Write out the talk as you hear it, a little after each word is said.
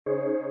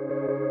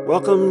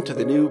Welcome to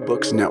the New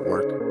Books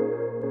Network.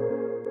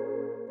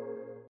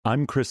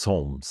 I'm Chris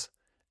Holmes,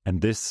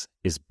 and this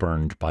is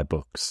Burned by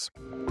Books.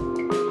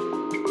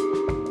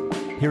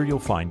 Here you'll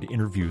find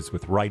interviews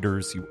with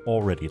writers you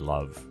already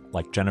love,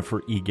 like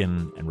Jennifer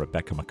Egan and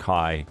Rebecca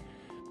Makkai,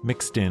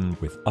 mixed in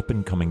with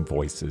up-and-coming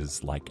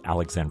voices like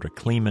Alexandra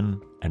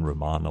Kleeman and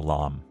Rumaan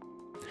Alam.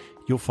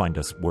 You'll find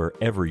us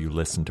wherever you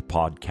listen to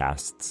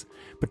podcasts,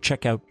 but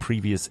check out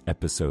previous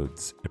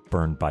episodes at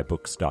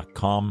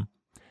burnedbybooks.com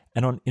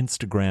and on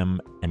Instagram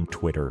and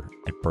Twitter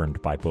at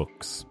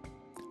burnedbybooks.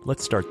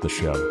 Let's start the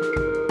show.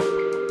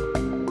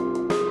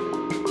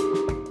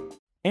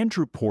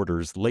 Andrew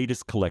Porter's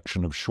latest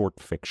collection of short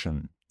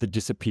fiction, The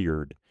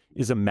Disappeared,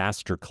 is a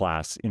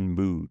masterclass in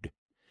mood.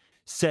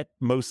 Set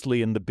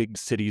mostly in the big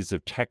cities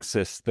of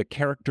Texas, the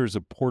characters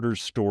of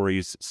Porter's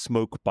stories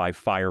smoke by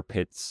fire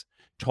pits,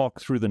 talk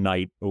through the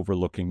night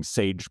overlooking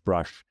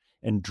sagebrush,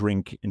 and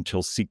drink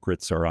until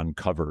secrets are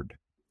uncovered.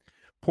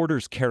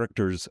 Porter's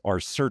characters are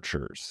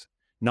searchers,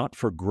 not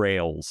for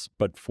grails,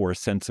 but for a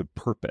sense of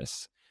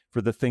purpose, for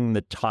the thing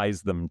that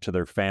ties them to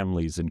their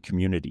families and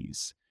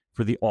communities,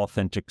 for the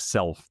authentic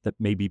self that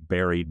may be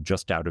buried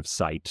just out of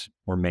sight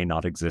or may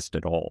not exist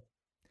at all.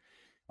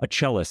 A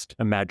cellist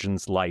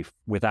imagines life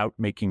without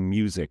making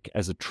music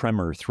as a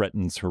tremor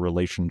threatens her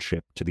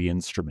relationship to the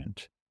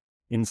instrument.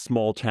 In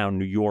small-town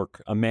New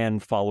York, a man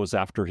follows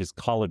after his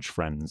college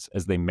friends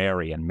as they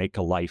marry and make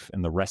a life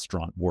in the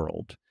restaurant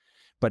world.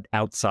 But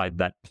outside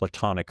that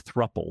platonic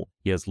throuple,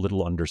 he has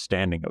little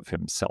understanding of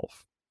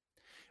himself.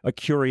 A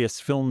curious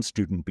film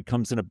student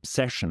becomes an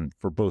obsession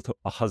for both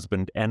a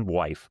husband and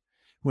wife,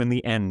 who in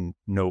the end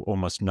know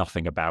almost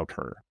nothing about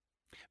her.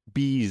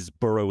 Bees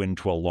burrow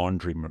into a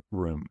laundry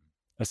room.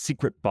 A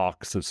secret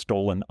box of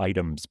stolen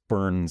items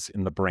burns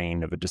in the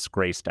brain of a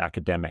disgraced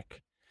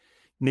academic.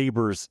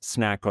 Neighbors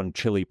snack on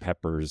chili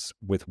peppers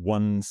with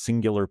one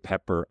singular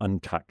pepper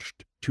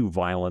untouched, too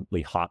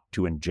violently hot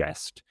to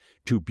ingest,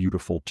 too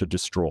beautiful to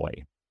destroy.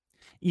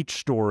 Each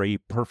story,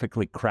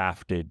 perfectly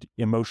crafted,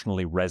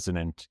 emotionally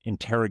resonant,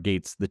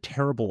 interrogates the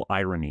terrible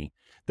irony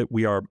that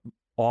we are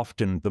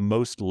often the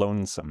most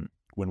lonesome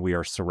when we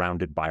are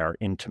surrounded by our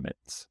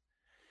intimates.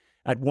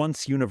 At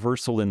once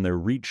universal in their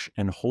reach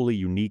and wholly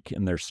unique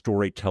in their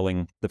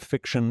storytelling, the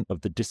fiction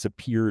of The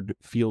Disappeared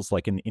feels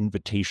like an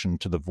invitation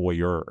to the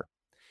voyeur.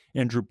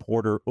 Andrew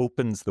Porter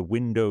opens the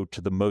window to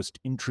the most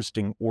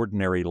interesting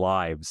ordinary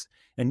lives,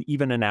 and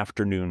even an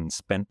afternoon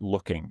spent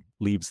looking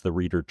leaves the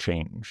reader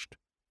changed.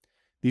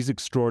 These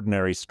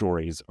extraordinary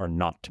stories are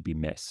not to be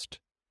missed.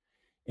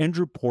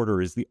 Andrew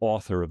Porter is the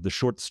author of the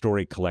short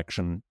story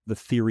collection The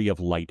Theory of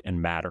Light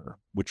and Matter,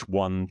 which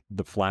won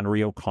the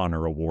Flannery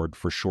O'Connor Award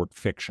for Short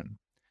Fiction,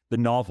 the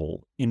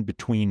novel In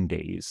Between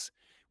Days,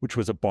 which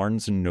was a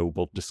Barnes &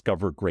 Noble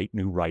Discover Great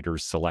New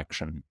Writers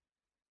selection,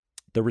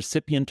 the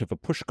recipient of a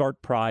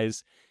Pushcart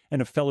Prize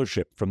and a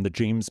fellowship from the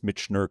James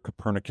Michener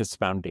Copernicus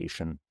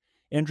Foundation.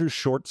 Andrew's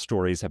short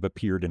stories have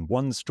appeared in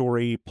One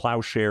Story,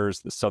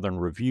 Plowshares, The Southern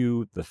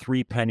Review, The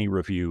Threepenny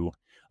Review,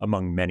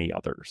 among many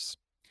others.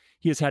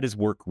 He has had his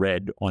work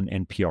read on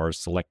NPR's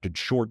Selected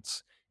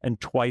Shorts and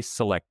twice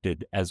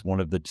selected as one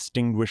of the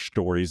Distinguished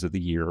Stories of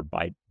the Year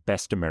by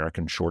Best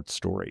American Short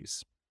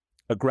Stories.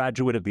 A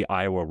graduate of the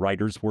Iowa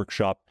Writers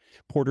Workshop,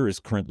 Porter is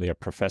currently a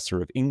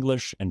professor of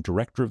English and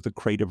director of the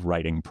Creative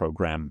Writing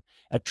Program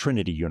at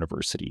Trinity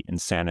University in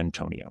San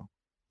Antonio.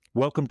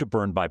 Welcome to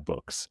Burned by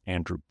Books,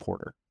 Andrew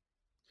Porter.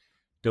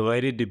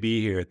 Delighted to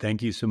be here.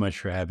 Thank you so much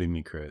for having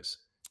me, Chris.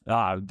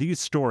 These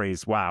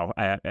stories, wow,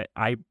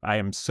 I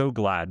am so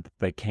glad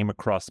they came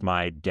across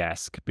my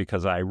desk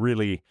because I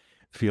really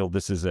feel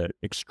this is an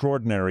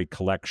extraordinary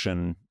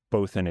collection,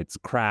 both in its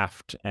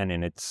craft and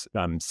in its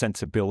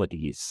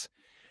sensibilities.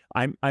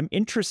 I'm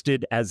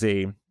interested as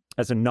a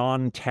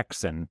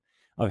non-Texan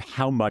of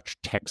how much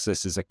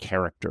Texas is a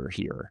character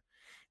here.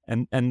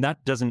 And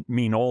that doesn't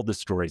mean all the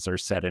stories are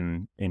set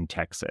in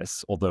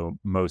Texas, although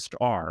most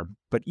are.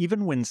 But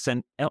even when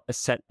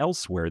set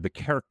elsewhere, the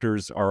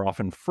characters are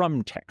often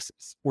from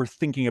Texas or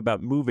thinking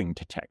about moving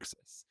to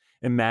Texas,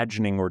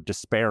 imagining or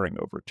despairing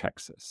over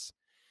Texas.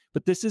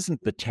 But this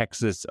isn't the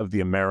Texas of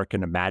the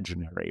American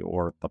imaginary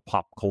or the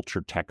pop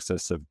culture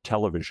Texas of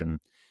television.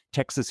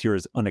 Texas here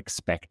is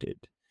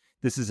unexpected.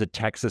 This is a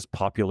Texas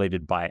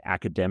populated by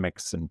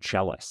academics and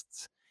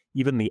cellists.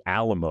 Even the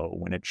Alamo,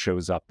 when it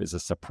shows up, is a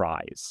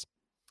surprise.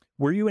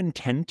 Were you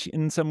intent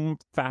in some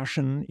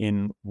fashion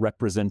in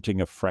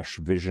representing a fresh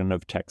vision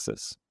of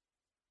Texas?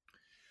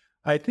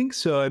 I think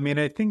so. I mean,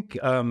 I think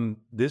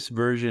this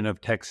version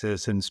of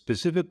Texas, and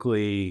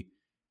specifically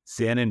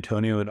San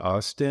Antonio and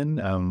Austin,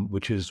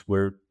 which is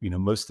where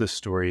most of the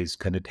stories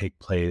kind of take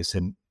place,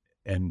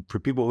 and for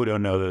people who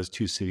don't know, those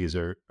two cities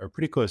are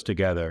pretty close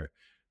together,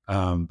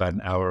 about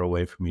an hour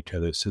away from each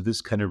other. So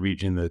this kind of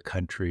region of the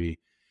country,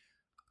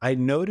 I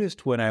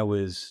noticed when I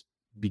was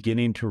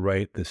beginning to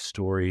write the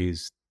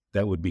stories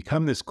that would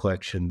become this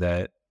collection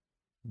that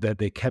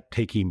they kept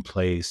taking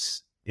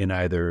place in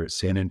either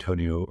San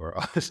Antonio or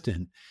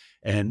Austin.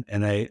 And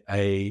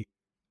I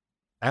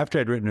after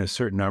I'd written a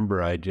certain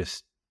number, I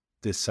just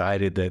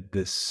decided that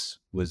this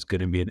was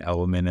going to be an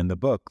element in the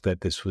book,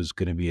 that this was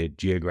going to be a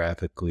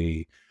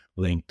geographically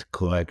linked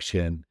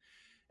collection.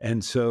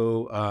 And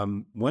so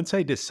once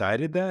I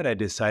decided that, I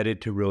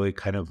decided to really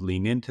kind of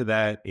lean into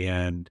that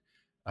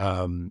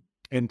um,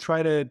 and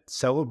try to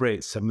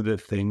celebrate some of the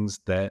things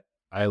that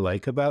I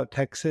like about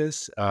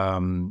Texas.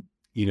 I've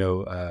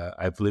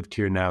lived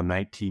here now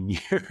 19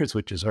 years,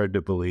 which is hard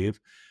to believe,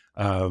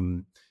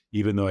 um,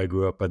 even though I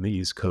grew up on the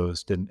East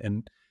Coast.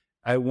 And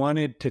I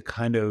wanted to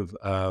kind of,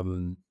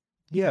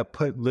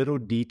 put little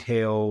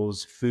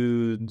details,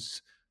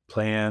 foods,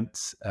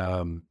 plants,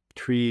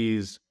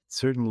 trees,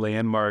 certain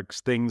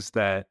landmarks, things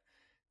that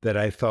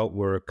I felt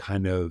were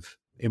kind of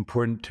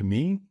important to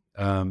me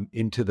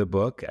into the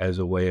book as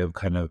a way of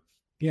kind of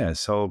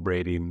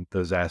celebrating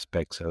those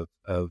aspects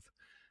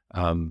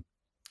um,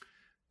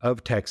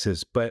 of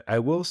Texas. But I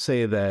will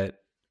say that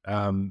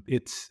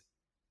it's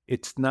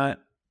not,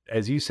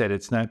 as you said,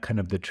 it's not kind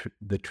of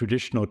the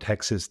traditional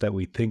Texas that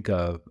we think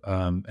of.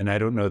 And I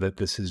don't know that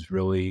this is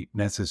really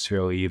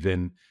necessarily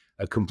even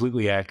a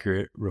completely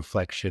accurate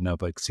reflection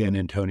of like San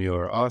Antonio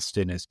or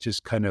Austin. It's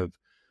just kind of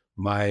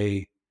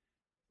my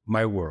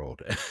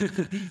world,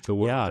 the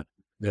world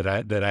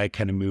Yeah. that I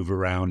kind of move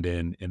around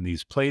in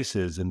these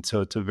places. And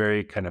so it's a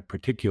very kind of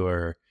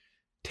particular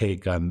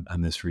take on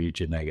this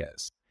region, I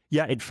guess.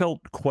 Yeah, it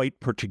felt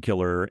quite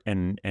particular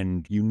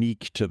and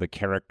unique to the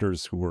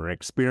characters who were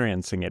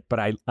experiencing it. But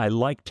I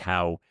liked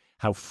how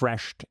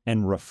fresh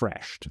and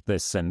refreshed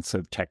this sense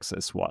of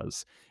Texas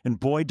was. And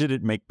boy, did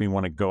it make me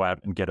want to go out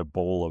and get a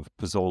bowl of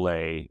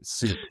pozole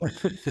soup,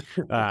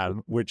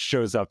 which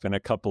shows up in a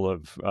couple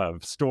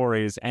of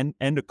stories, and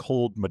a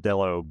cold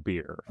Modelo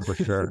beer for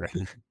sure.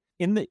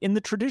 In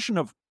the tradition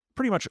of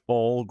pretty much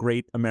all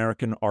great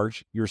American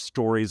art, your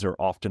stories are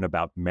often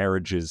about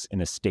marriages in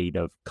a state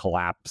of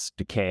collapse,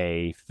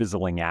 decay,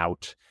 fizzling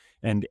out,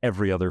 and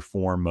every other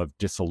form of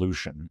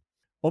dissolution.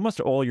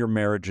 Almost all your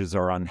marriages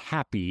are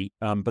unhappy,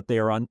 but they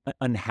are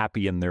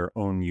unhappy in their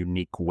own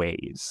unique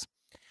ways.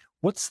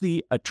 What's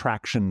the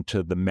attraction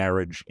to the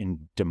marriage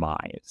in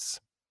demise?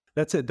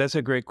 That's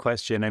a great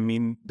question. I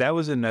mean, that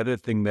was another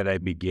thing that I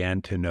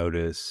began to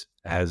notice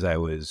as I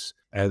was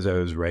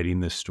writing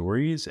the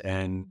stories.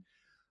 And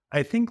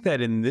I think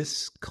that in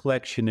this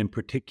collection in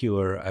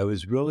particular, I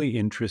was really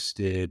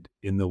interested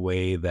in the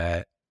way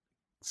that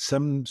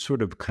some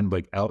sort of kind of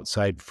like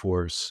outside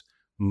force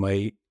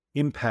might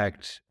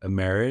impact a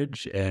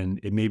marriage. And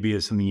it maybe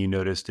is something you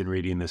noticed in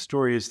reading the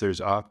stories.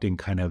 There's often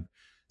kind of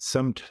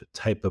some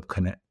type of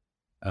kind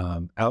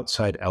of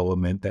outside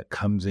element that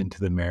comes into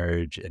the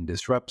marriage and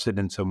disrupts it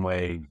in some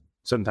way,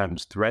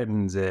 sometimes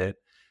threatens it,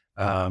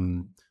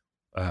 um,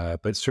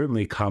 but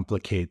certainly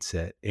complicates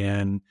it.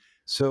 And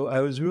so I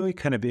was really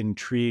kind of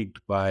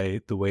intrigued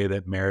by the way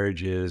that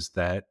marriages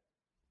that,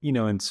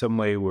 in some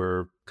way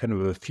were kind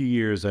of a few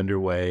years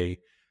underway,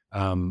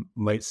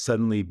 might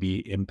suddenly be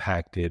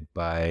impacted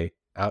by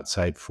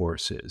outside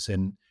forces,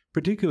 and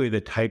particularly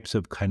the types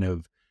of kind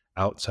of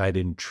outside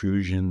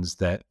intrusions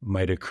that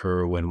might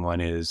occur when one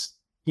is,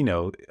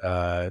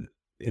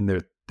 in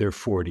their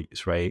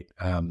 40s, right?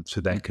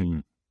 So that could Mhm.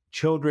 be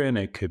children,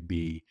 it could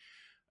be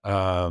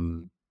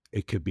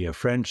a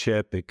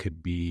friendship, it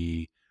could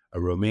be a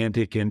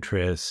romantic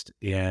interest.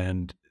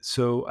 And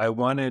so I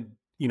wanted,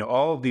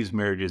 all of these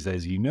marriages,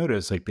 as you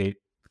notice, like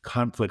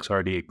conflicts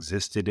already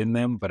existed in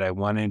them, but I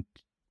wanted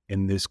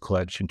in this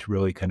collection to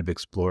really kind of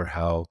explore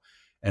how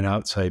an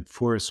outside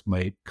force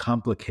might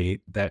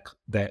complicate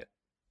that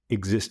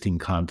existing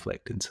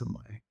conflict in some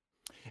way.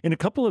 In a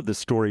couple of the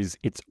stories,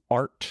 it's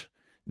art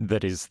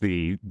that is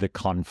the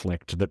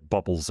conflict that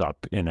bubbles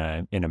up in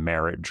a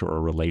marriage or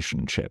a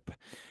relationship,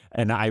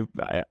 and I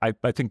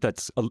think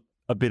that's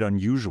a bit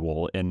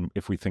unusual. And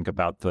if we think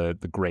about the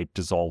great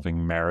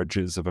dissolving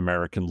marriages of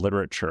American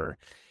literature,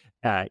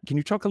 can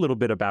you talk a little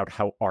bit about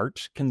how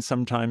art can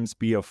sometimes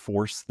be a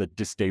force that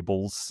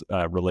distables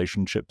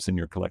relationships in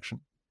your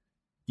collection?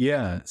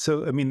 Yeah.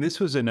 So, I mean, this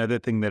was another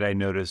thing that I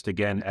noticed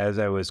again as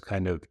I was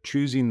kind of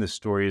choosing the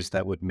stories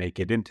that would make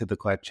it into the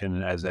collection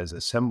and as I was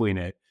assembling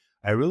it.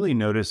 I really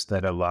noticed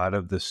that a lot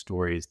of the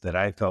stories that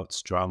I felt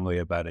strongly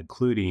about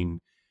included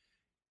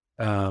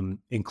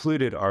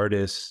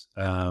artists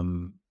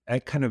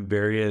at kind of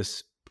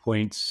various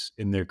points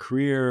in their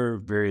career,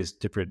 various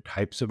different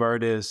types of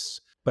artists.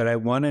 But I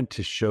wanted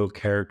to show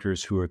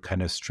characters who are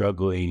kind of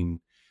struggling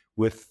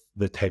with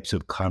the types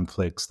of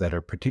conflicts that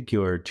are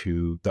particular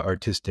to the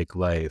artistic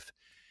life.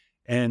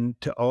 And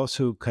to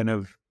also kind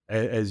of,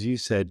 as you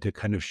said, to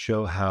kind of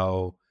show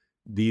how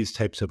these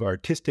types of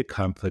artistic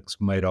conflicts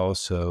might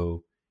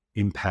also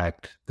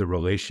impact the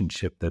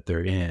relationship that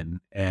they're in.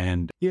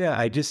 And yeah,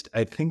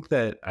 I think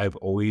that I've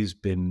always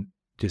been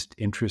just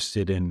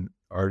interested in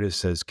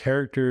artists as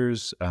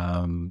characters,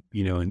 and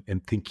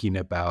thinking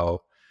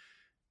about,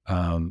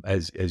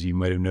 as you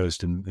might have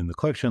noticed in the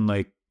collection,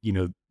 like,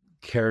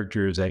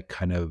 characters at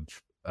kind of,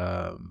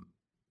 um,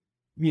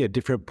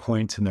 different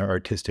points in their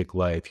artistic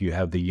life. You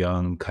have the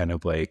young kind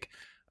of like,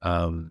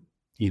 um,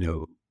 you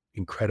know,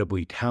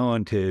 incredibly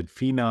talented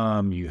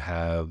phenom. You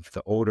have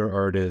the older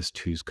artist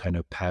who's kind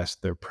of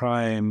past their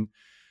prime.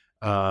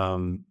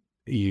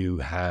 You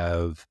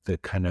have the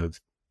kind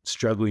of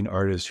struggling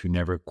artist who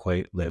never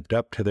quite lived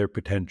up to their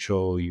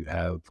potential. You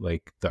have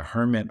like the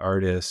hermit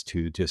artist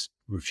who just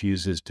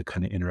refuses to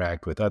kind of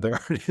interact with other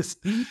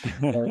artists.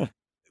 Uh,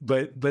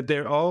 but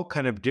they're all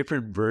kind of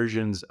different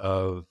versions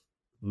of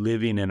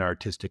living an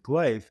artistic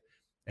life.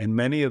 And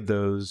many of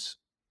those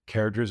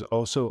characters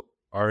also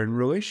are in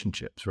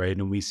relationships, right?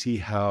 And we see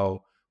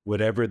how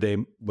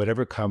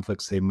whatever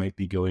conflicts they might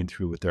be going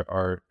through with their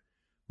art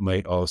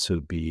might also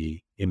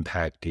be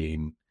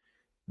impacting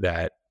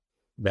that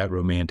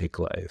romantic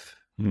life.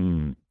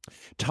 Hmm.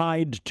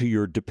 Tied to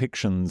your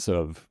depictions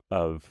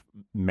of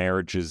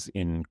marriages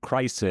in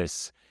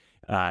crisis,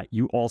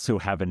 you also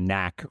have a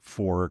knack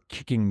for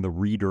kicking the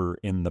reader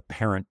in the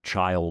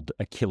parent-child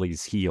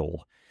Achilles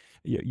heel.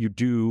 You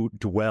do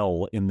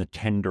dwell in the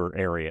tender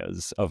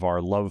areas of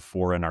our love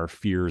for and our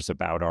fears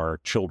about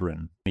our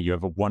children. You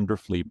have a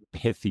wonderfully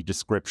pithy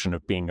description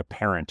of being a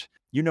parent.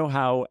 You know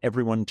how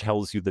everyone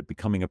tells you that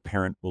becoming a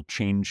parent will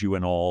change you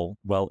and all?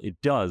 Well,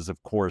 it does,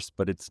 of course,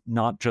 but it's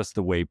not just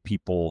the way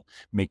people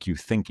make you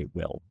think it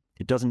will.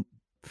 It doesn't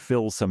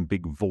fill some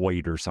big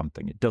void or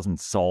something. It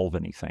doesn't solve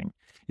anything.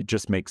 It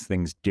just makes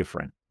things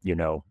different,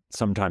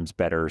 sometimes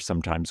better,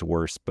 sometimes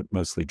worse, but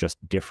mostly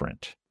just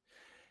different.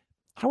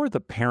 How are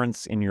the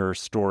parents in your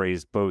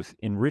stories both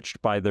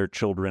enriched by their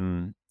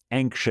children,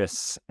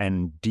 anxious,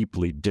 and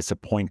deeply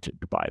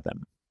disappointed by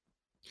them?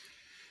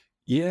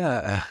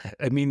 Yeah.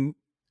 I mean,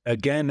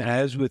 again,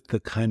 as with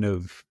the kind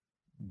of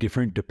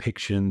different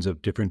depictions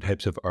of different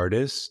types of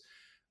artists,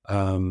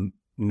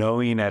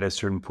 knowing at a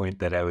certain point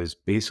that I was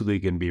basically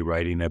going to be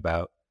writing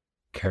about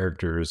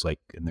characters like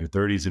in their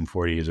 30s and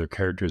 40s or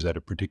characters at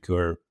a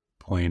particular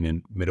point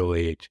in middle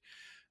age,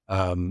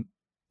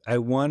 I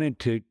wanted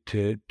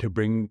to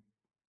bring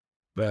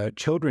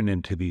children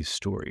into these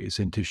stories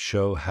and to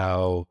show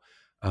how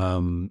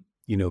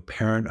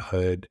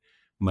parenthood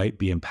might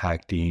be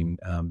impacting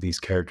these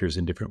characters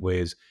in different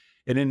ways.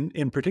 And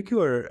in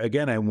particular,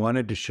 again, I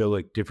wanted to show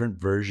like different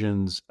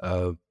versions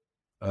of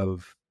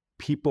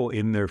people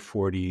in their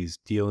 40s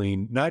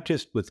dealing not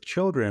just with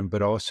children,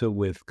 but also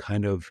with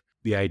kind of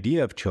the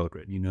idea of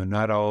children.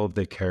 Not all of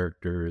the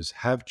characters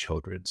have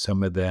children.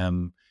 Some of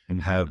them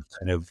have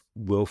kind of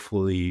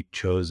willfully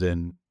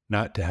chosen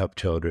not to have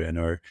children,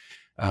 or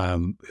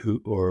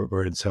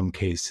or in some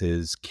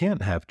cases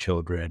can't have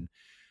children.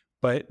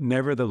 But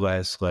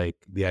nevertheless, like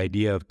the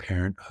idea of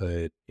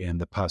parenthood and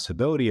the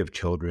possibility of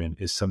children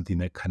is something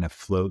that kind of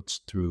floats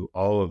through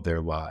all of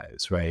their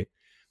lives, right?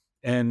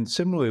 And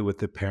similarly with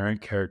the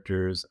parent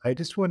characters, I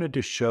just wanted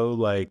to show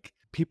like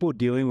people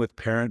dealing with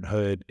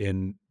parenthood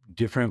in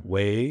different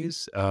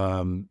ways,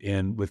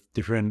 and with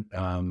different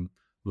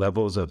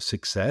levels of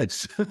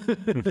success.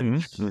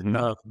 And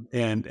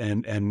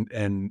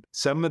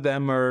some of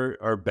them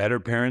are better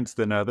parents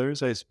than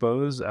others, I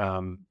suppose.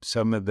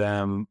 Some of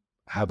them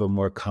have a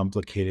more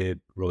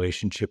complicated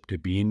relationship to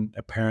being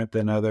a parent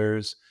than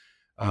others.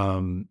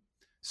 Um,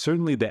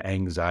 Certainly, the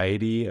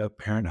anxiety of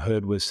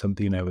parenthood was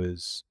something I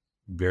was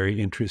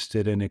very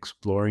interested in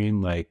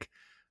exploring. Like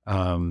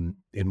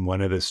in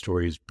one of the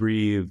stories,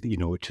 Breathe,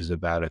 which is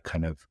about a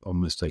kind of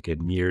almost like a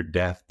near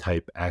death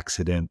type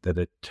accident that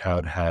a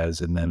child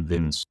has, and then the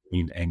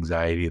ensuing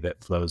anxiety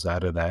that flows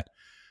out of that.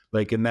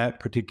 Like in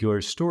that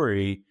particular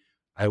story,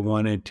 I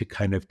wanted to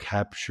kind of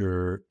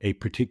capture a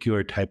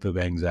particular type of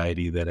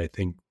anxiety that I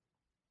think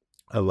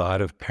a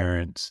lot of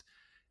parents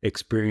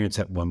experience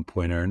at one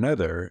point or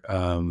another,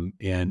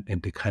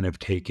 and to kind of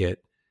take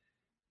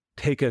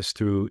us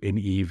through an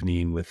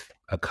evening with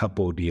a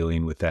couple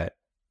dealing with that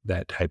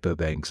type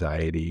of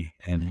anxiety.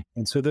 And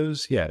so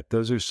those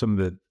are some of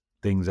the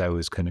things I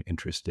was kind of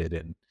interested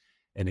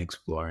in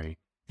exploring.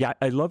 Yeah,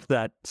 I love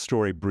that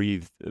story,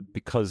 Breathe,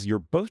 because you're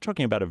both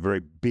talking about a very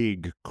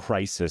big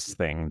crisis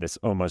thing, this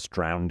almost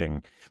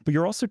drowning, but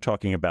you're also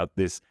talking about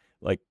this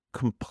like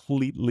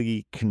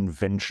completely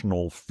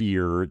conventional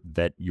fear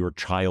that your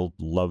child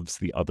loves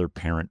the other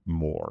parent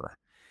more.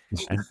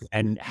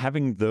 And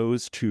having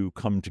those two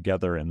come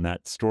together in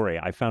that story,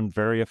 I found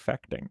very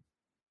affecting.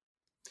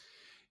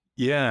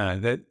 Yeah,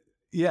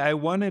 I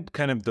wanted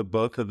kind of the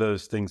both of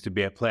those things to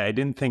be at play. I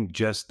didn't think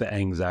just the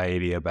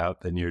anxiety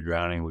about the near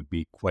drowning would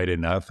be quite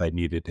enough. I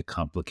needed to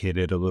complicate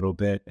it a little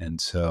bit. And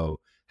so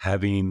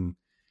having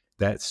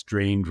that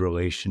strained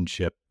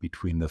relationship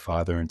between the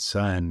father and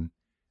son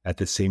at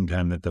the same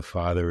time that the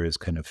father is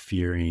kind of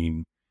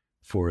fearing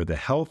for the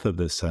health of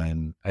the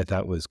son, I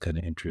thought was kind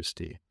of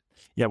interesting.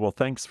 Yeah, well,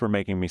 thanks for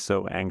making me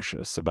so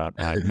anxious about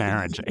my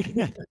marriage.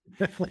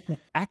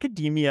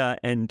 Academia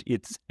and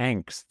its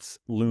angsts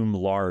loom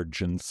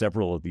large in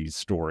several of these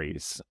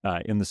stories.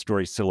 In the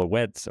story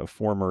Silhouettes, a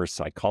former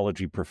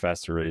psychology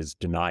professor is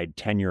denied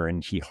tenure,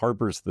 and he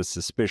harbors the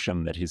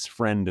suspicion that his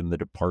friend in the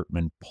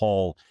department,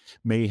 Paul,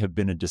 may have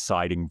been a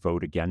deciding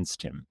vote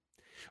against him.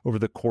 Over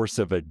the course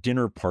of a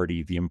dinner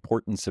party, the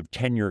importance of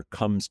tenure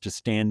comes to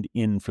stand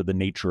in for the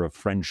nature of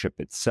friendship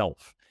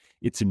itself,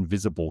 its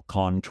invisible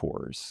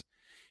contours.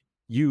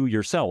 You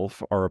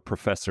yourself are a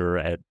professor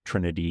at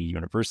Trinity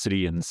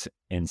University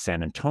in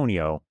San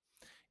Antonio.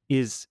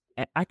 Is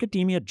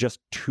academia just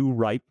too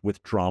ripe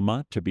with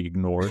drama to be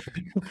ignored?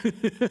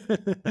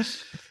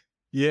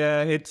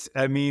 Yeah, it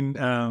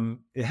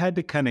had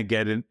to kind of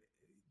get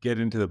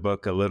into the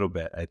book a little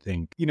bit, I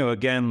think.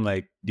 Again,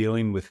 like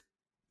dealing with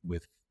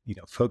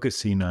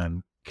focusing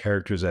on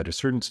characters at a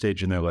certain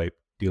stage in their life,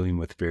 dealing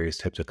with various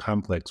types of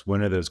conflicts.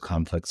 One of those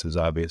conflicts is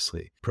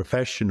obviously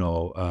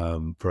professional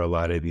for a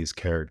lot of these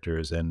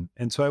characters. And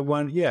so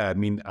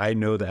I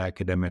know the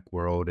academic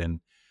world, and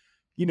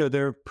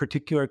there are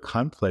particular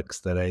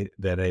conflicts that I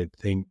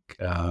think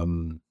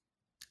that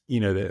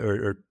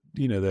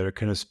are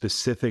kind of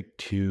specific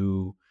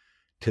to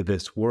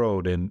this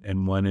world.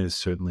 And one is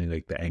certainly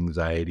like the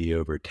anxiety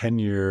over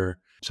tenure,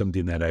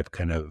 something that I've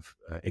kind of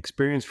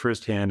experienced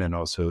firsthand and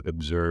also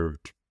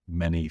observed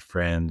many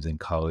friends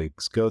and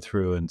colleagues go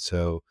through. And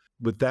so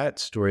with that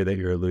story that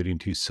you're alluding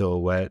to,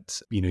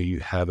 Silhouettes, you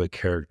have a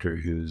character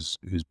who's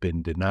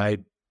been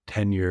denied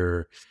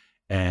tenure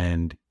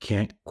and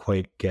can't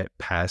quite get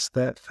past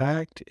that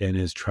fact and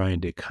is trying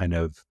to kind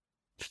of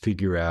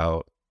figure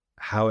out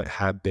how it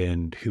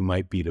happened, who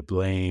might be to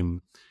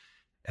blame.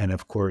 And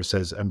of course,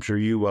 as I'm sure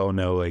you well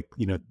know, like,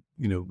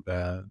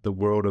 the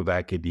world of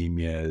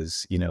academia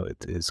is,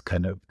 it is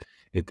kind of,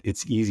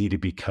 it's easy to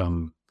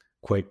become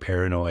quite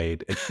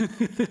paranoid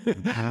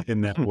in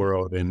that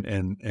world.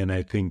 And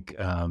I think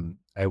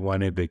I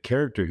wanted the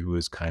character who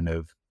was kind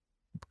of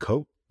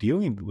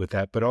dealing with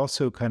that, but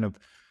also kind of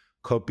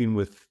coping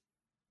with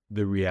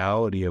the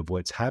reality of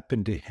what's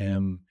happened to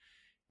him,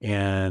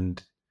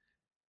 and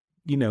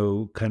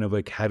kind of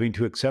like having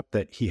to accept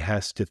that he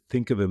has to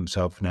think of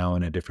himself now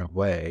in a different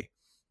way,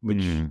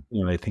 which,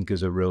 I think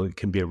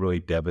can be a really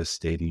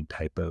devastating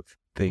type of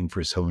thing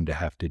for someone to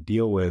have to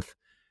deal with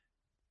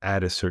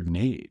at a certain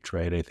age,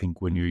 right? I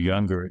think when you're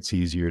younger, it's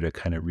easier to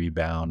kind of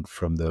rebound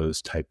from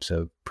those types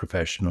of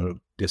professional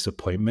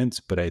disappointments.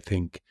 But I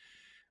think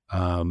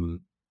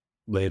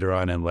later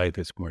on in life,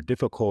 it's more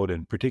difficult.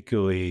 And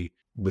particularly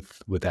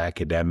with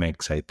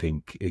academics, I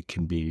think it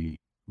can be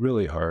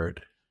really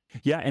hard.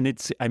 Yeah, and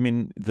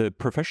the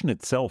profession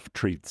itself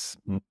treats,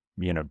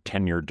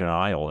 tenure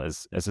denial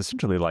as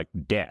essentially like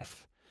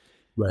death.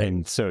 Right.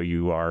 And so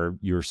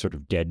you're sort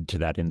of dead to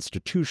that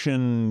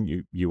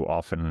institution. You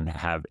often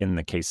have, in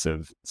the case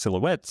of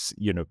Silhouettes,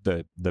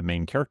 the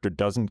main character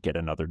doesn't get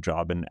another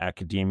job in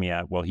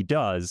academia. Well, he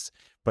does,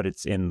 but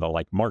it's in the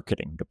like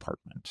marketing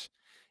department,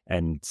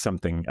 and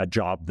a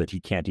job that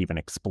he can't even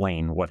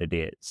explain what it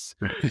is.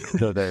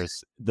 So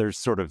there's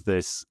sort of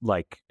this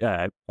like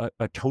a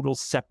total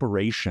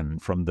separation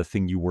from the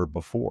thing you were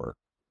before.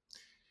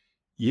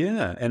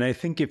 Yeah. And I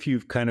think if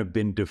you've kind of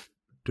been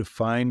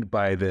defined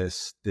by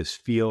this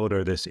field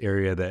or this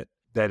area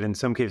that in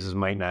some cases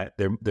might not,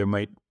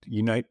 might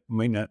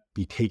not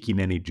be taking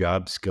any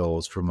job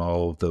skills from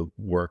all of the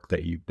work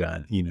that you've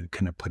done,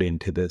 kind of put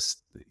into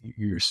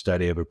your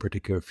study of a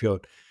particular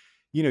field,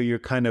 you're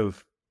kind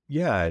of,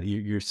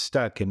 you're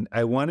stuck. And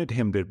I wanted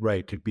him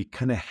to be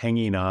kind of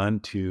hanging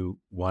on to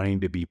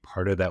wanting to be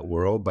part of that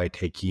world by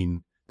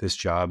taking this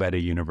job at a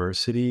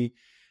university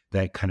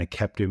that kind of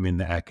kept him in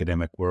the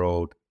academic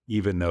world,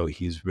 even though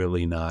he's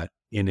really not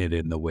in it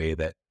in the way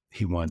that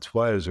he once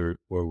was or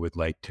would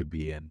like to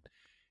be in.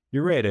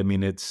 You're right. I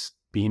mean, it's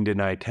being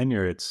denied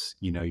tenure. It's,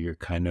 you're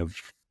kind of,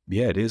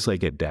 it is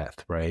like a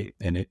death, right?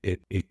 And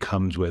it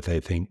comes with, I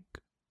think,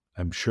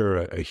 I'm sure,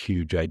 a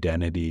huge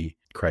identity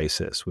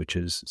crisis, which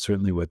is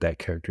certainly what that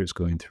character is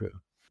going through.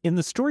 In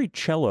the story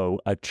Cello,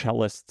 a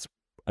cellist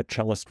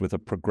with a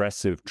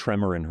progressive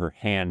tremor in her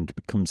hand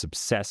becomes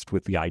obsessed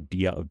with the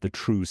idea of the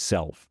true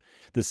self,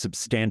 the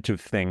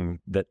substantive thing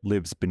that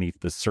lives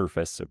beneath the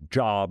surface of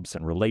jobs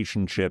and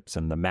relationships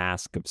and the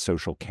mask of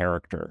social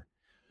character.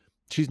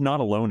 She's not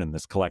alone in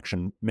this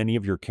collection. Many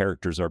of your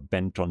characters are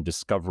bent on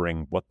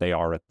discovering what they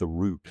are at the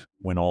root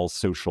when all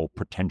social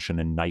pretension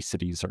and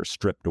niceties are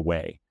stripped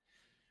away.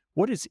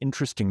 What is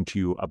interesting to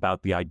you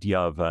about the idea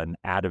of an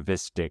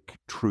atavistic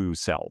true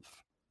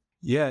self?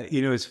 Yeah,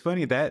 it's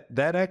funny that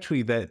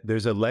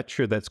there's a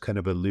lecture that's kind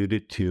of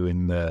alluded to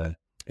in the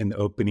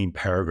opening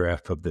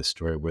paragraph of this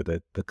story, where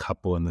the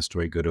couple in the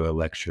story go to a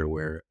lecture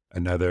where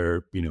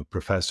another,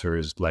 professor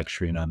is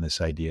lecturing on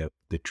this idea of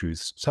the true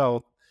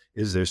self.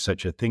 Is there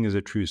such a thing as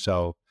a true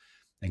self?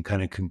 And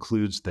kind of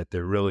concludes that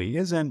there really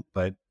isn't,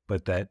 but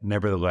that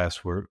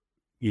nevertheless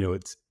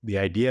it's the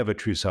idea of a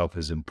true self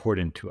is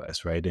important to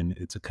us, right? And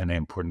it's a kind of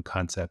important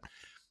concept.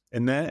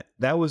 And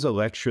that was a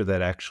lecture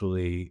that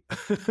actually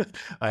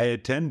I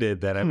attended,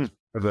 that I was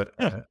part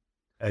of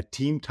a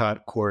team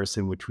taught course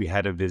in which we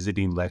had a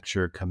visiting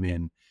lecturer come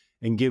in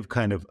and give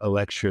kind of a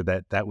lecture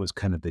that was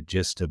kind of the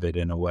gist of it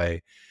in a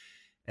way.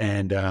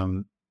 And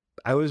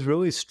I was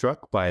really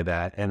struck by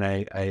that. And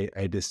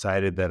I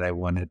decided that I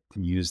wanted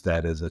to use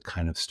that as a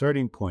kind of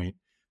starting point,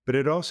 but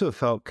it also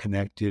felt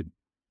connected.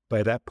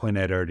 By that point,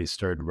 I'd already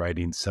started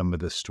writing some of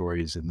the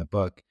stories in the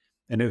book,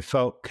 and it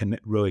felt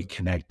really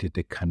connected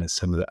to kind of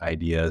some of the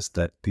ideas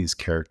that these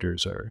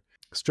characters are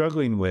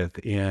struggling with.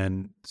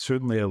 And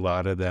certainly a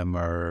lot of them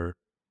are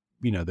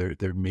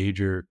their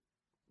major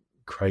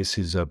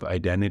crises of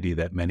identity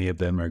that many of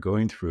them are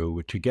going through,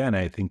 which again,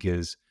 I think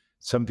is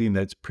something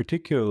that's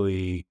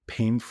particularly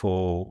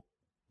painful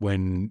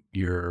when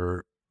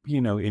you're,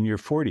 in your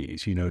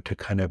 40s, to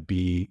kind of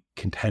be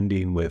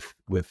contending with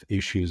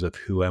issues of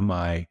who am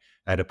I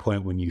at a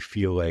point when you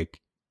feel like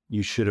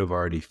you should have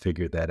already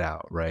figured that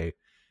out, right?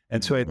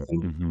 And so I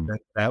think Mm-hmm.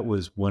 that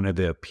was one of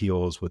the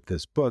appeals with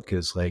this book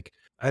is like,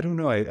 I don't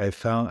know, I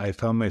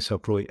found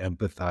myself really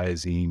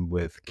empathizing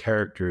with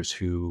characters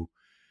who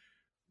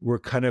were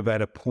kind of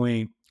at a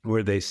point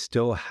where they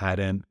still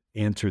hadn't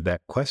answered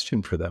that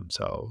question for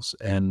themselves.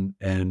 I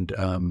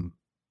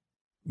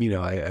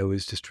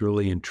was just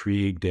really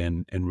intrigued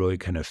and really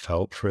kind of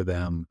felt for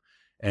them.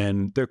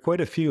 And there are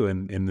quite a few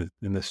in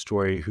the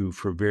story who,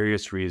 for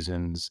various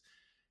reasons,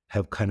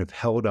 have kind of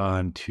held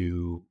on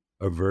to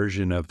a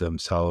version of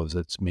themselves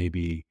that's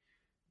maybe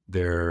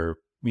their,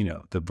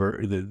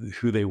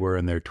 who they were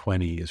in their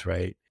 20s,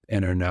 right?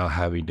 And are now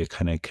having to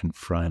kind of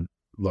confront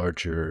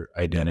larger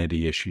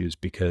identity issues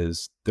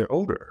because they're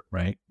older,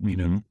 right?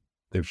 Mm-hmm.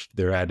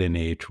 They're at an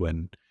age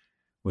when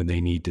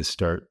they need to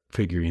start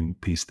figuring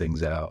these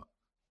things out.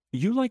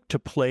 You like to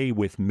play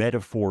with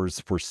metaphors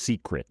for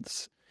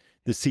secrets,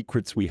 the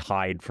secrets we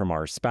hide from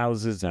our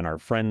spouses and our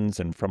friends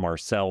and from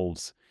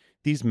ourselves.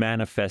 These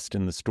manifest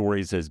in the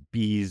stories as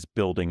bees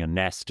building a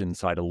nest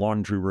inside a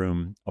laundry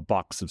room, a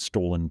box of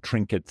stolen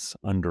trinkets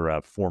under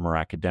a former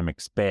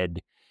academic's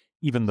bed,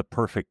 even the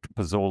perfect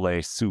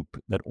pozole soup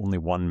that only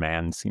one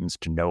man seems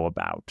to know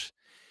about.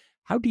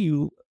 How do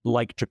you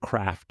like to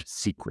craft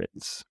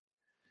secrets?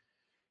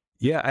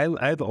 Yeah,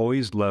 I've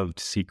always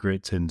loved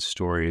secrets and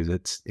stories.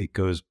 It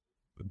goes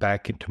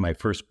back into my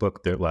first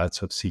book. There are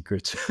lots of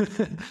secrets.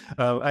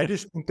 I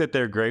just think that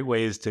they're great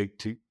ways to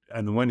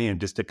on the one hand,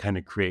 just to kind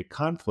of create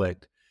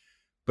conflict,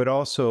 but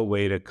also a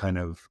way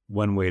to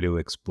one way to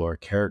explore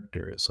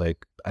characters.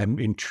 Like I'm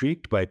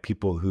intrigued by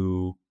people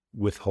who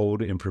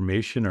withhold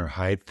information or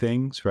hide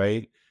things,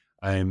 right?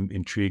 I'm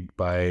intrigued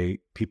by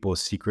people's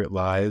secret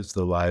lives,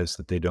 the lives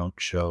that they don't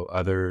show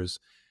others.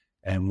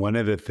 And one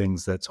of the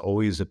things that's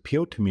always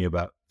appealed to me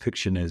about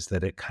fiction is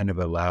that it kind of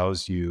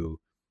allows you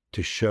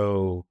to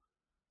show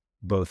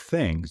both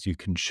things. You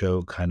can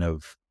show kind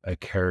of a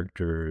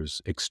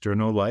character's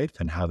external life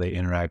and how they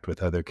interact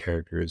with other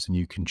characters, and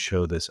you can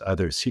show this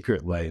other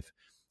secret life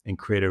and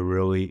create a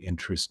really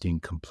interesting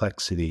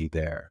complexity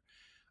there.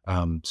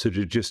 So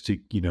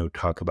to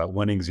talk about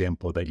one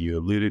example that you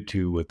alluded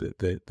to with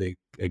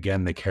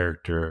the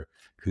character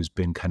who's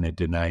been kind of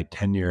denied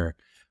tenure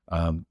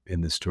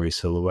in the story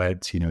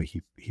Silhouettes,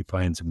 he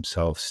finds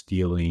himself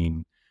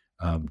stealing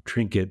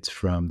trinkets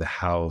from the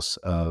house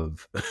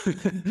of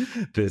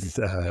this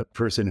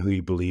person who he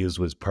believes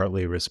was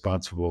partly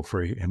responsible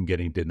for him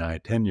getting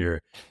denied tenure.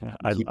 He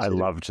I keeps it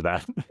loved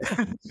that.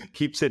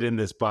 keeps it in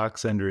this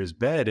box under his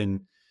bed,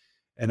 and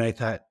I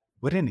thought,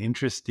 what an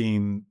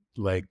interesting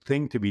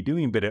thing to be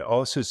doing, but it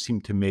also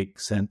seemed to make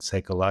sense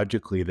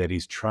psychologically that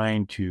he's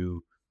trying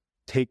to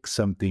take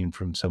something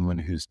from someone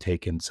who's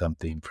taken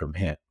something from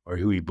him, or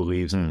who he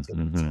believes has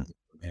taken Mm-hmm. something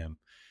from him,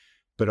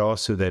 but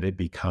also that it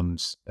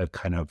becomes a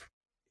kind of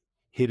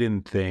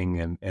hidden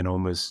thing and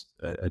almost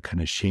a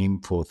kind of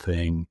shameful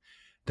thing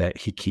that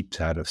he keeps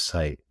out of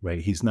sight,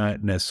 right? He's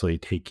not necessarily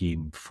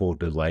taking full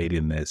delight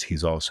in this.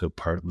 He's also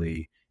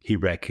he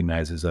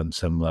recognizes on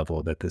some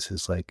level that this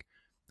is like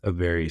a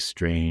very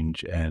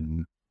strange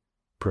and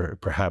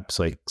perhaps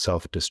like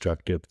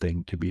self-destructive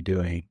thing to be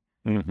doing.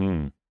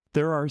 Mm-hmm.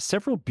 There are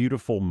several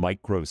beautiful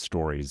micro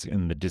stories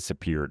in The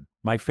Disappeared.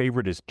 My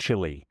favorite is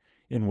Chili,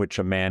 in which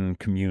a man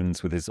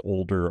communes with his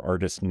older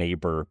artist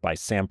neighbor by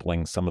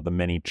sampling some of the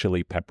many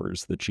chili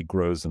peppers that she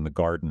grows in the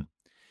garden.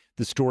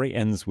 The story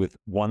ends with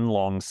one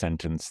long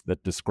sentence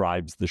that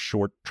describes the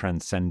short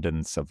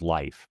transcendence of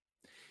life.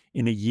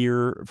 In a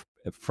year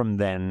from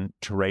then,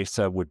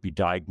 Teresa would be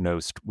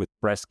diagnosed with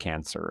breast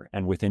cancer,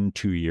 and within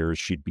 2 years,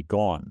 she'd be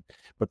gone.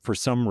 But for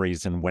some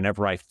reason,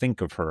 whenever I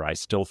think of her, I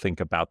still think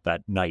about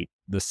that night,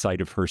 the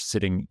sight of her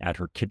sitting at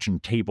her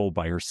kitchen table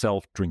by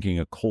herself, drinking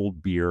a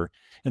cold beer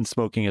and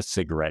smoking a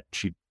cigarette.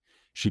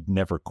 She'd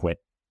never quit,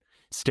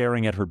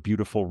 staring at her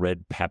beautiful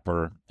red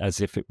pepper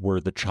as if it were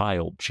the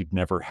child she'd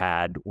never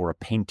had or a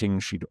painting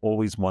she'd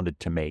always wanted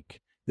to make.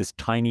 This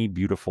tiny,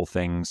 beautiful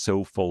thing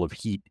so full of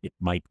heat it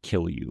might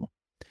kill you.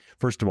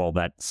 First of all,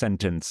 that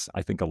sentence,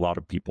 I think a lot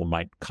of people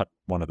might cut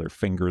one of their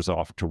fingers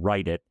off to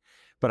write it.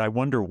 But I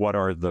wonder what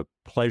are the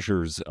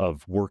pleasures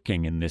of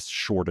working in this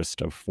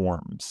shortest of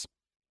forms?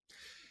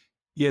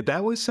 Yeah,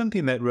 that was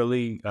something that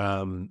really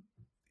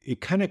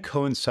it kind of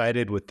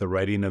coincided with the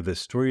writing of the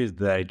stories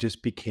that I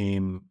just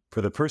became,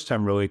 for the first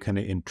time, really kind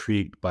of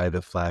intrigued by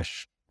the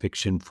flash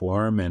fiction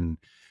form. And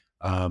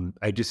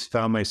I just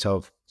found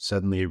myself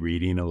suddenly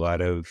reading a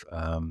lot of,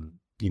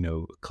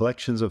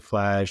 collections of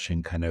flash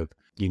and kind of,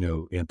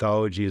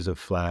 anthologies of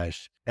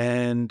flash.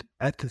 And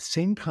at the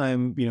same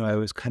time, I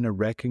was kind of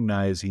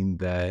recognizing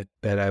that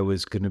I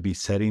was going to be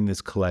setting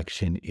this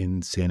collection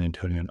in San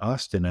Antonio and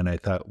Austin. And I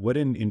thought, what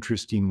an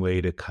interesting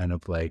way to kind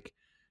of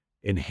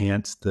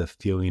enhance the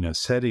feeling of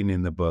setting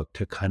in the book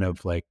to kind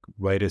of like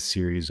write a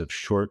series of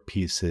short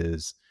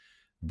pieces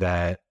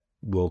that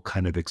will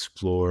kind of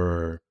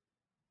explore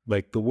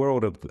like the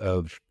world of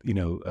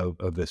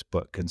this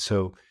book. And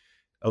so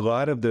a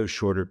lot of those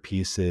shorter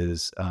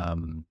pieces,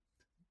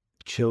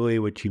 Chile,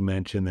 which you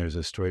mentioned, there's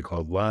a story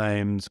called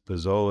Limes,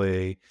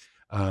 Pozole.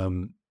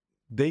 Um,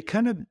 they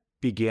kind of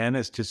began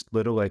as just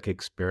little like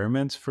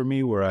experiments for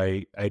me where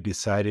I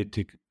decided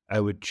I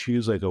would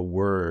choose like a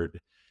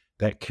word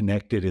that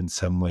connected in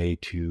some way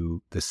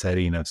to the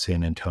setting of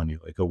San Antonio,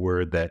 like a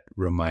word that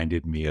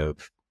reminded me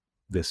of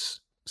this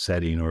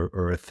setting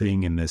or a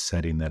thing in this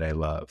setting that I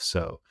love.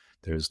 So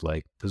there's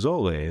like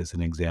Pozole as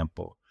an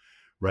example,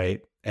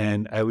 right?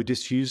 And I would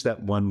just use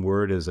that one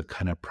word as a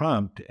kind of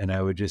prompt, and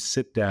I would just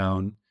sit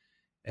down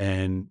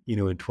and,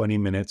 in 20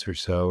 minutes or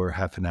so, or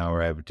half an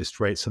hour, I would just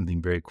write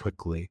something very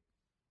quickly.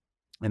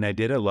 And I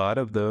did a lot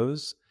of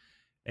those.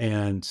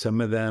 And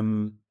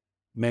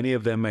many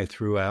of them I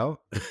threw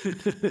out,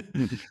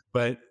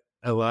 but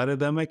a lot of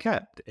them I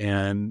kept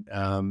and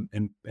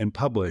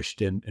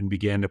published and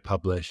began to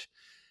publish.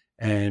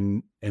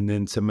 And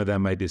then some of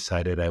them I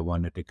decided I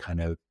wanted to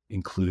kind of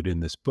include in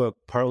this book,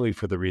 partly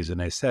for the reason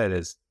I said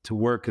is to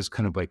work as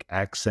kind of like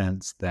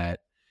accents that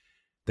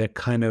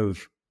kind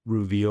of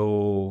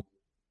reveal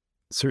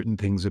certain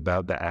things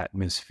about the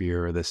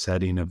atmosphere or the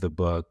setting of the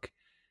book,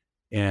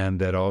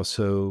 and that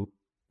also,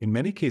 in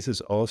many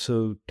cases,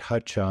 also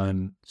touch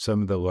on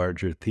some of the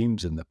larger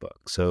themes in the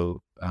book.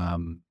 So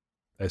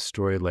a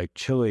story like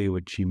Chili,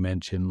 which you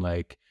mentioned,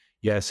 like,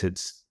 yes,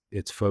 it's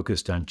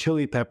focused on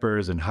chili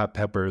peppers and hot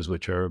peppers,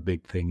 which are a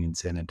big thing in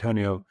San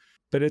Antonio,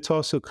 but it's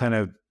also kind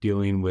of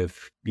dealing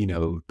with,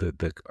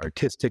 the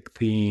artistic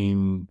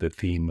theme, the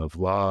theme of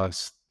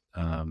loss,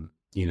 of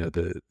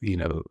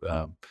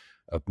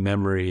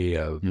memory,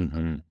 of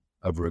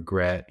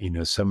regret,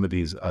 some of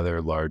these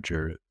other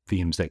larger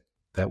themes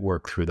that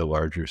work through the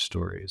larger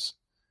stories.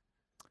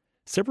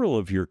 Several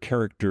of your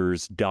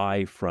characters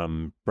die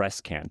from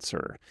breast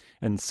cancer,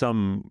 and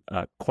some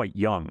quite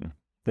young.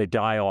 They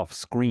die off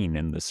screen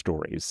in the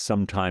stories,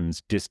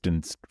 sometimes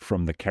distanced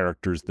from the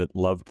characters that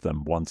loved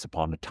them once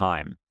upon a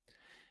time.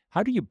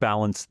 How do you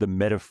balance the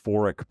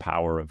metaphoric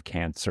power of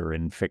cancer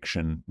in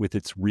fiction with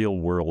its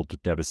real-world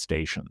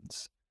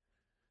devastations?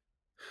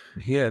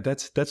 Yeah,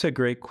 that's a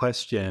great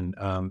question.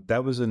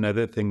 That was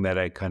another thing that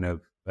I kind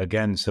of,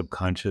 again,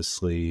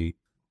 subconsciously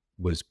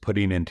was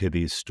putting into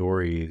these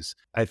stories.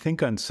 I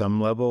think on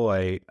some level,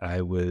 I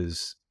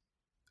was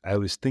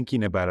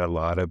thinking about a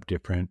lot of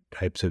different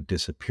types of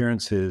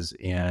disappearances,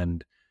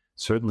 and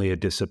certainly a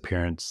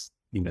disappearance,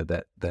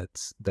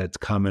 that's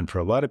common for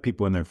a lot of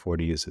people in their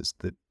 40s is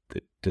the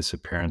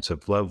disappearance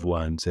of loved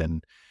ones.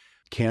 And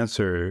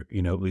cancer,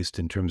 at least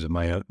in terms of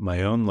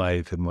my own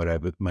life and what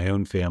I've with my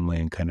own family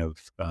and kind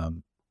of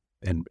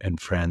and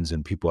friends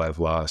and people I've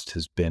lost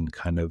has been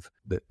kind of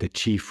the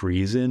chief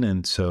reason.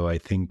 And so I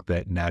think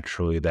that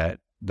naturally that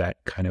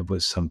kind of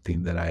was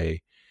something that I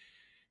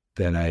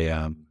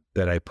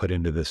put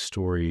into the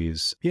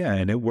stories. Yeah,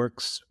 and it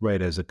works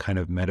right as a kind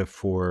of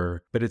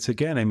metaphor. But it's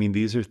again, I mean,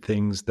 these are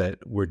things that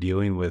we're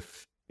dealing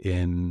with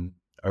in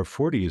our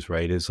 40s,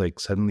 right? Is like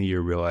suddenly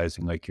you're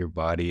realizing like your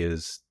body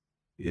is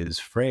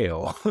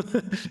frail.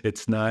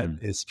 It's not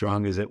as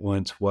strong as it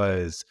once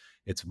was.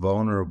 It's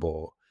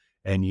vulnerable.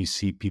 And you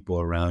see people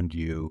around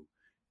you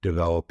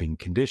developing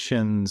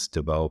conditions,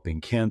 developing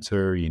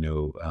cancer,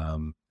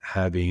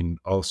 having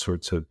all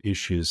sorts of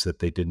issues that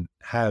they didn't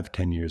have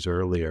 10 years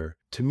earlier.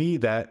 To me,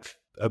 that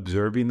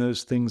observing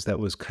those things, that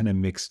was kind of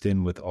mixed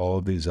in with all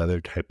of these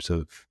other types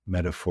of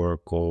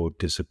metaphorical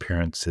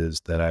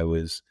disappearances that I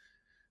was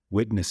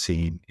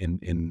witnessing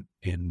in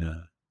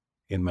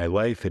my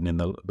life and in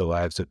the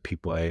lives of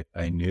people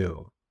I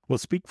knew. Well,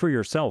 speak for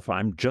yourself.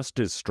 I'm just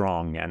as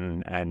strong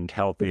and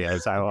healthy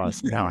as I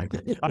was. No,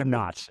 I'm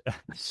not.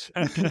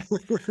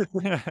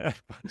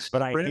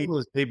 But I hate. Frail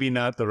is maybe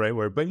not the right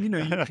word, but you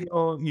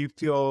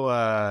feel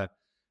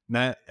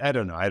not. I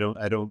don't know.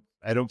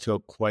 I don't feel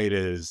quite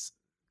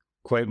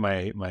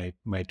my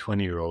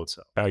 20-year-old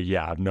self. Oh,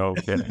 yeah, no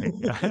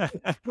kidding.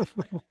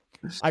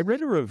 I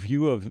read a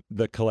review of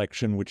the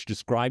collection which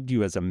described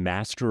you as a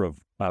master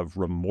of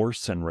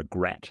remorse and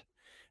regret.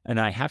 And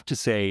I have to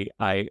say,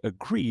 I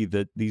agree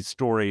that these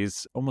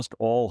stories almost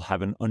all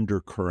have an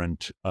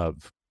undercurrent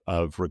of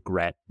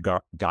regret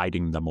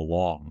guiding them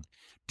along.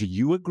 Do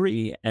you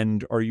agree?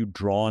 And are you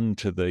drawn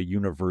to the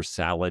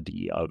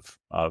universality of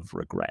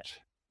regret?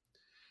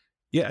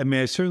 Yeah, I mean,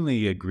 I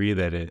certainly agree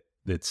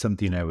that's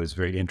something I was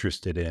very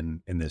interested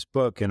in this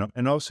book,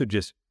 and also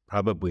just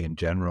probably in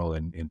general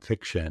in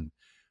fiction.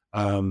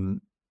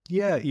 Um,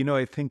 yeah,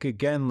 I think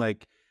again,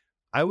 like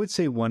I would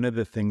say one of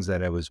the things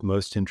that I was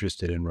most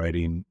interested in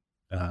writing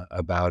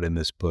about in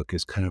this book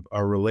is kind of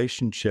our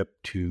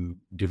relationship to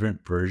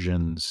different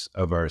versions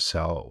of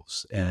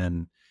ourselves.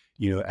 And,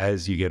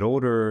 as you get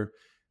older,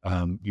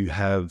 you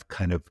have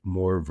kind of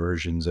more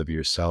versions of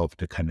yourself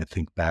to kind of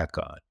think back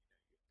on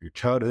your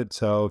childhood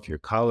self, your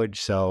college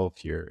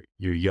self, your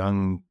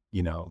young,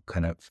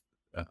 kind of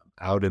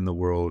out in the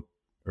world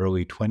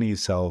early 20s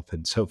self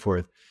and so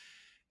forth.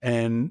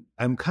 And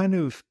I'm kind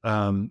of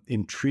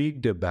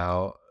intrigued with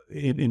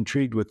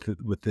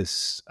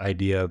this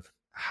idea of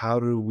how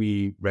do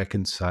we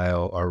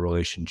reconcile our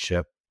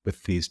relationship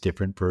with these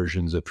different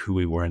versions of who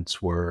we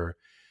once were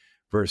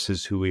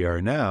versus who we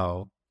are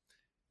now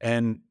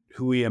and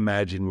who we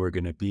imagine we're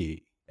going to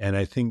be. And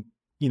I think,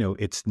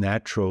 it's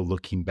natural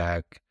looking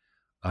back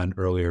on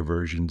earlier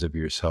versions of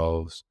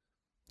yourselves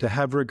to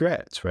have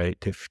regrets, right?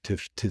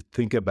 To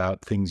think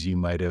about things you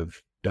might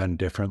have done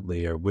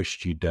differently or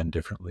wished you'd done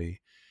differently.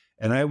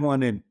 And I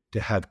wanted to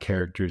have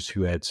characters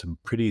who had some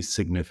pretty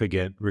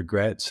significant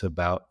regrets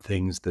about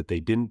things that they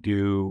didn't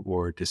do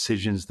or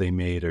decisions they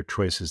made or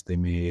choices they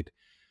made.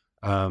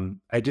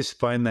 I just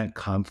find that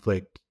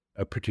conflict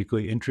a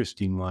particularly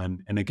interesting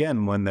one. And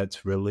again, one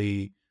that's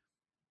really,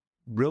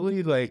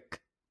 really like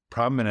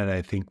prominent,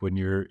 I think, when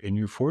you're in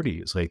your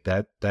 40s. Like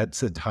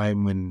that's a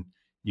time when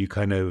you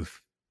kind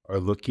of are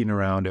looking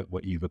around at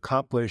what you've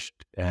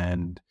accomplished,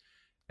 and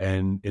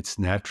it's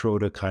natural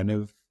to kind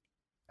of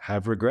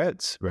have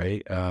regrets,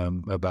 right?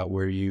 About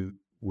where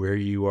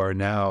you are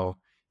now,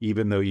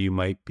 even though you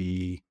might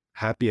be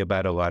happy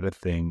about a lot of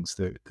things,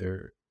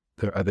 there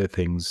are other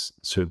things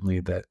certainly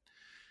that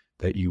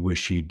you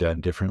wish you'd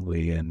done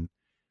differently. And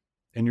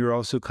you're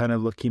also kind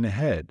of looking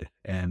ahead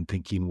and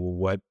thinking,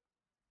 well,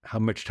 how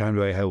much time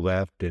do I have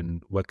left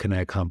and what can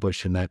I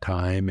accomplish in that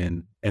time?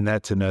 And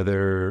that's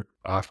another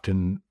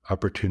often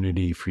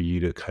opportunity for you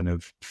to kind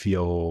of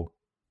feel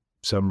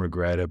some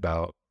regret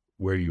about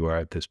where you are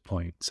at this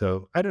point.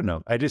 So I don't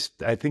know. I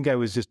think I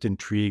was just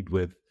intrigued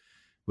with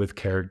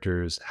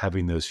characters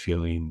having those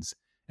feelings.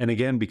 And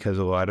again, because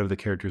a lot of the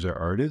characters are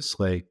artists,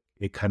 like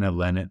it kind of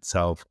lent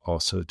itself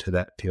also to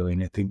that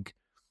feeling. I think,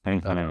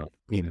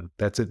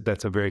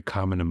 that's a very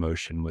common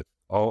emotion with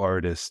all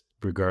artists,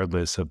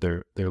 regardless of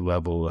their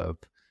level of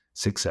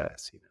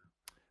success.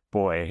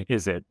 Boy,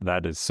 is it.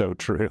 That is so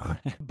true.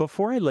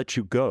 Before I let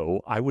you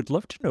go, I would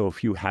love to know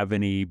if you have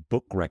any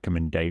book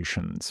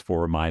recommendations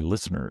for my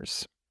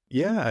listeners.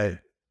 Yeah,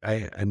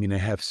 I mean, I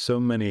have so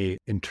many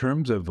in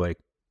terms of like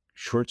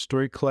short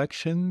story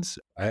collections.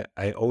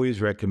 I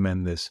always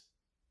recommend this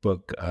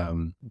book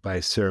by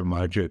Sarah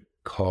Modrick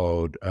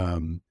called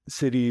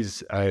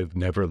Cities I've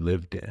Never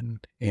Lived In.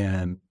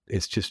 And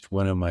it's just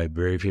one of my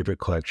very favorite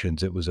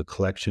collections. It was a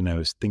collection I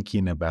was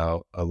thinking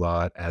about a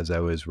lot as I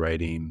was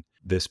writing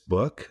this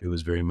book. It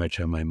was very much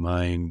on my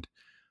mind.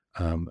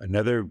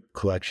 Another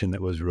collection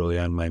that was really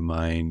on my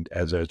mind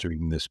as I was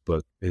reading this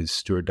book is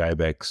Stuart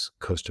Dybek's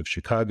Coast of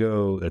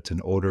Chicago. That's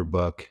an older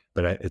book,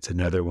 but it's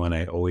another one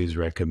I always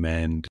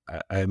recommend.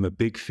 I'm a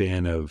big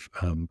fan of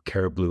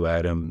Cara Blue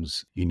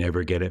Adams' You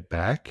Never Get It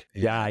Back.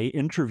 Yeah, I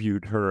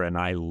interviewed her and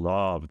I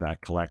love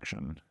that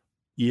collection.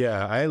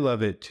 Yeah, I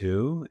love it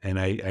too. And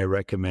I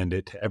recommend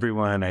it to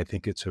everyone. I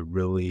think it's a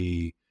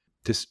really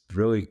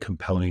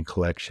compelling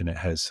collection. It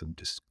has some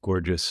just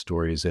gorgeous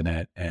stories in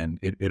it, and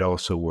it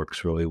also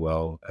works really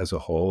well as a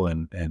whole.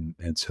 And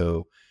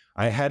so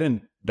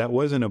that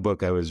wasn't a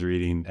book I was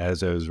reading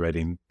as I was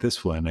writing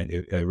this one.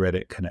 I read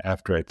it kind of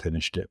after I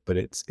finished it, but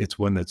it's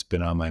one that's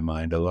been on my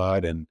mind a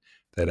lot, and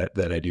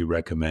that I do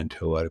recommend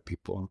to a lot of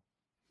people.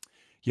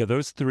 Yeah,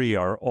 those three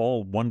are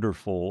all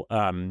wonderful.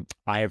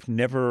 I have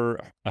never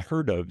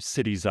heard of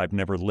Cities I've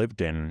Never Lived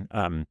In.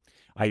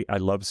 I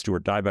love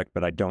Stuart Dybek,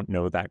 but I don't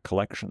know that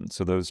collection.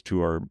 So those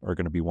two are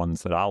going to be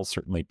ones that I'll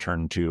certainly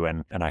turn to.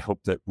 And I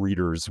hope that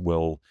readers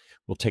will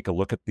take a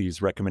look at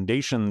these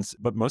recommendations.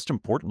 But most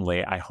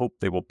importantly, I hope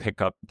they will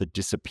pick up The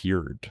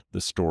Disappeared,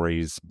 the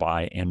stories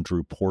by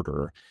Andrew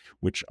Porter,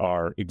 which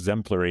are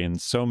exemplary in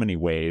so many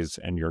ways.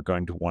 And you're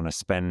going to want to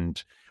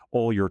spend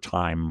all your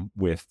time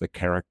with the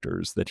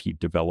characters that he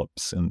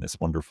develops in this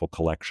wonderful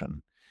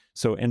collection.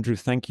 So, Andrew,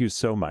 thank you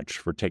so much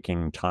for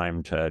taking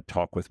time to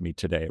talk with me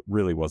today. It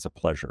really was a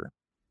pleasure.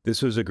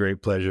 This was a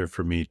great pleasure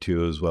for me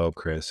too, as well,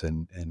 Chris.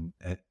 And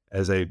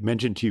as I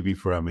mentioned to you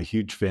before, I'm a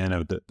huge fan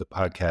of the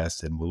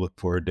podcast, and we'll look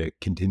forward to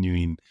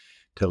continuing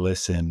to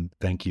listen.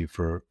 Thank you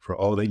for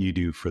all that you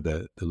do for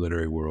the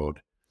literary world.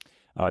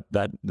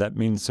 That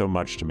means so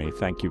much to me.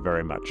 Thank you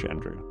very much,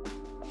 Andrew.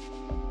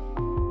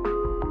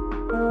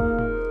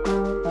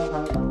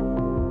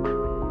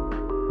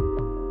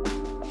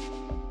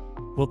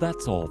 Well,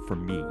 that's all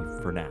from me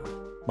for now.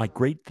 My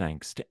great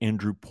thanks to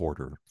Andrew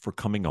Porter for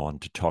coming on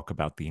to talk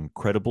about the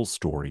incredible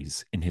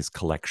stories in his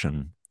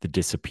collection, The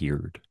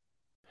Disappeared.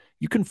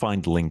 You can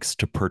find links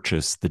to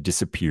purchase The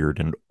Disappeared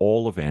and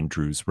all of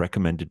Andrew's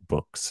recommended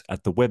books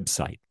at the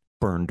website,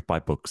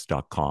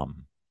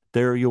 burnedbybooks.com.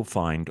 There you'll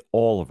find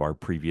all of our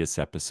previous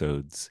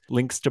episodes,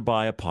 links to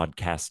buy a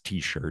podcast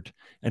t-shirt,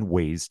 and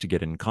ways to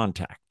get in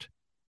contact.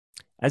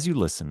 As you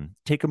listen,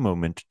 take a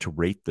moment to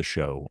rate the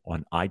show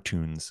on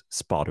iTunes,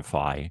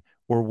 Spotify,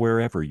 or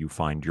wherever you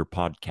find your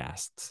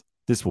podcasts.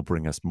 This will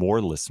bring us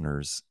more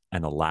listeners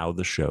and allow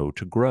the show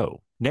to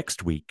grow.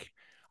 Next week,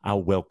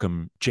 I'll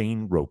welcome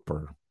Jane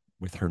Roper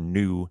with her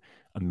new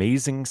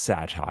amazing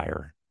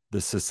satire, The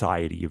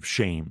Society of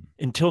Shame.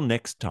 Until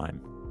next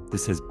time,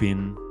 this has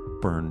been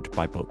Burned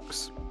by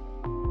Books.